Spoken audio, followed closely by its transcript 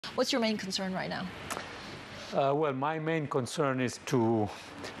What's your main concern right now? Well, my main concern is to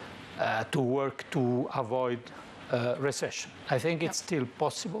work to avoid recession. I think it's still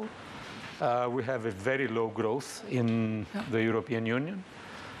possible. We have a very low growth in the European Union,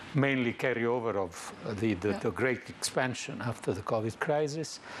 mainly carryover of the great expansion after the COVID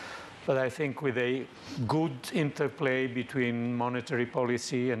crisis. But I think with a good interplay between monetary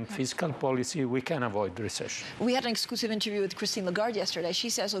policy and fiscal policy, we can avoid recession. We had an exclusive interview with Christine Lagarde yesterday. She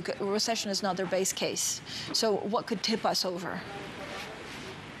says, look, recession is not their base case. So what could tip us over?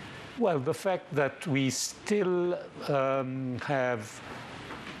 Well, the fact that we still have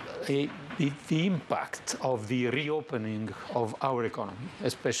the impact of the reopening of our economy,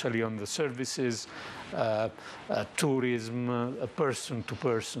 especially on the services, tourism,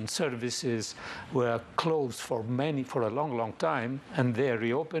 person-to-person services were closed for a long time, and their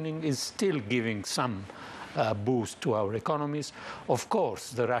reopening is still giving some boost to our economies. Of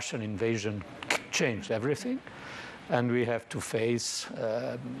course, the Russian invasion changed everything, and we have to face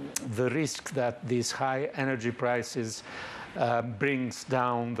the risk that these high energy prices brings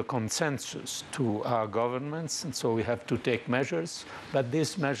down the consensus to our governments, and so we have to take measures. But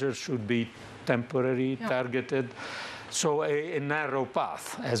these measures should be temporary, targeted, so a narrow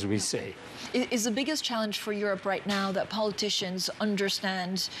path, as we say. Is the biggest challenge for Europe right now that politicians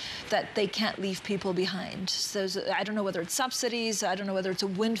understand that they can't leave people behind? So I don't know whether it's subsidies, I don't know whether it's a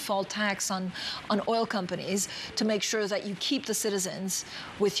windfall tax on oil companies to make sure that you keep the citizens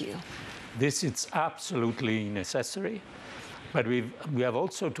with you. This is absolutely necessary. But we have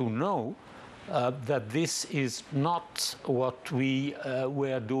also to know that this is not what we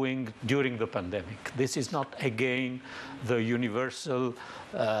were doing during the pandemic. This is not, again, the universal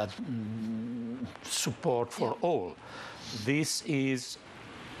support for all. This is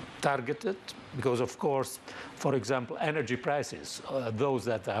targeted because, of course, for example, energy prices, those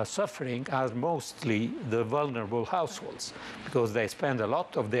that are suffering are mostly the vulnerable households because they spend a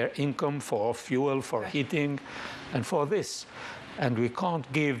lot of their income for fuel, for heating, and for this. And we can't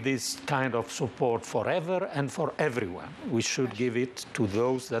give this kind of support forever and for everyone. We should give it to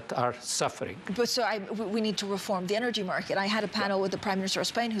those that are suffering. But so we need to reform the energy market. I had a panel with the Prime Minister of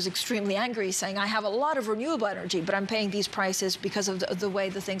Spain who's extremely angry, saying, I have a lot of renewable energy, but I'm paying these prices because of the way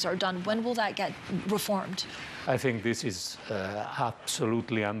the things are done. When will that get reformed? I think this is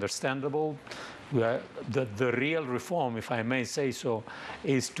absolutely understandable. The real reform, if I may say so,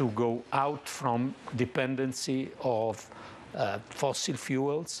 is to go out from dependency of fossil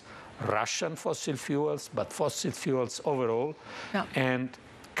fuels, Russian fossil fuels, but fossil fuels overall, and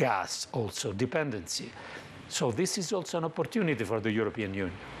gas also, dependency. So this is also an opportunity for the European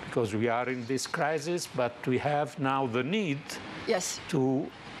Union, because we are in this crisis, but we have now the need to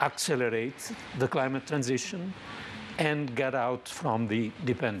accelerate the climate transition and get out from the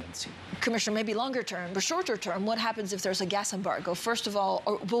dependency. Commissioner, maybe longer term, but shorter term, what happens if there's a gas embargo? First of all,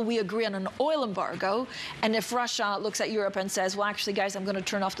 will we agree on an oil embargo? And if Russia looks at Europe and says, well, actually, guys, I'm going to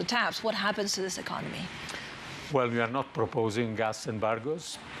turn off the taps, what happens to this economy? Well, we are not proposing gas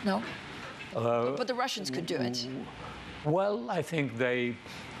embargoes. No? But the Russians could do it. Well, I think they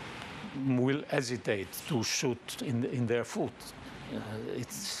will hesitate to shoot in their foot.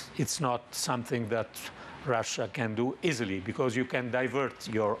 It's not something that Russia can do easily, because you can divert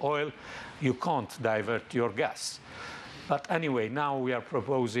your oil, you can't divert your gas. But anyway, now we are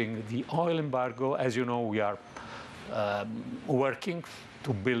proposing the oil embargo. As you know, we are working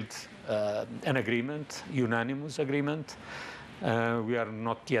to build an agreement, unanimous agreement. We are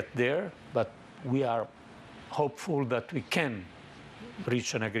not yet there, but we are hopeful that we can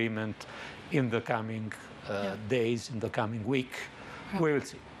reach an agreement in the coming days, in the coming week. We will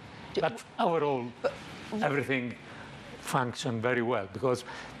see. But overall, everything functioned very well, because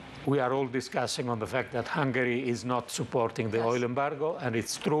we are all discussing on the fact that Hungary is not supporting the oil embargo, and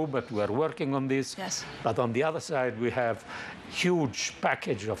it's true, but we are working on this. But on the other side, we have huge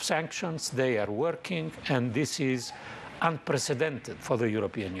package of sanctions. They are working, and this is unprecedented for the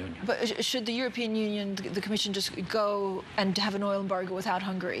European Union. But should the European Union, the Commission, just go and have an oil embargo without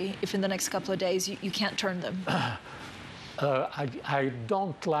Hungary if in the next couple of days you can't turn them? I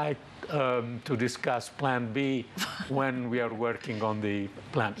don't like to discuss Plan B when we are working on the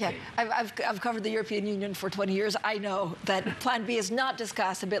Plan A. I've covered the European Union for 20 years. I know that Plan B is not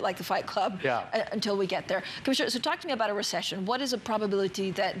discussed, a bit like the Fight Club, until we get there. Commissioner, so talk to me about a recession. What is a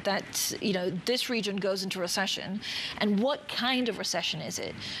probability that this region goes into recession, and what kind of recession is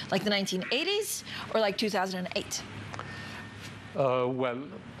it? Like the 1980s or like 2008? Well,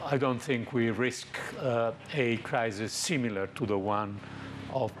 I don't think we risk a crisis similar to the one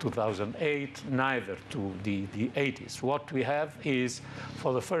of 2008, neither to the 80s. What we have is,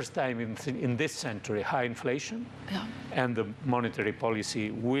 for the first time in this century, high inflation, and the monetary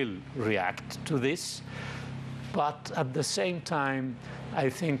policy will react to this. But at the same time, I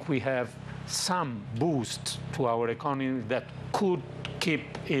think we have some boost to our economy that could keep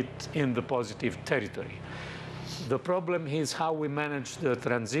it in the positive territory. The problem is how we manage the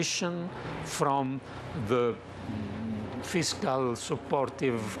transition from the fiscal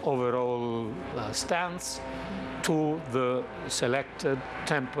supportive overall stance to the selected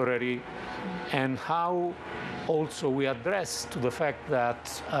temporary, and how also we address to the fact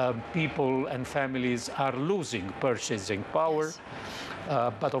that people and families are losing purchasing power.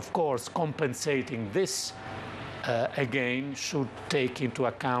 But of course, compensating this again should take into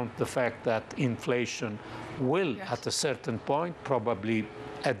account the fact that inflation will, at a certain point, probably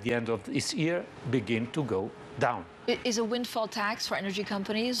at the end of this year, begin to go down. Is a windfall tax for energy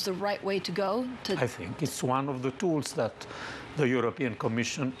companies the right way to go? I think it's one of the tools that the European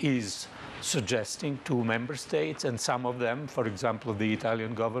Commission is suggesting to member states, and some of them, for example, the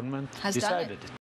Italian government, has decided it.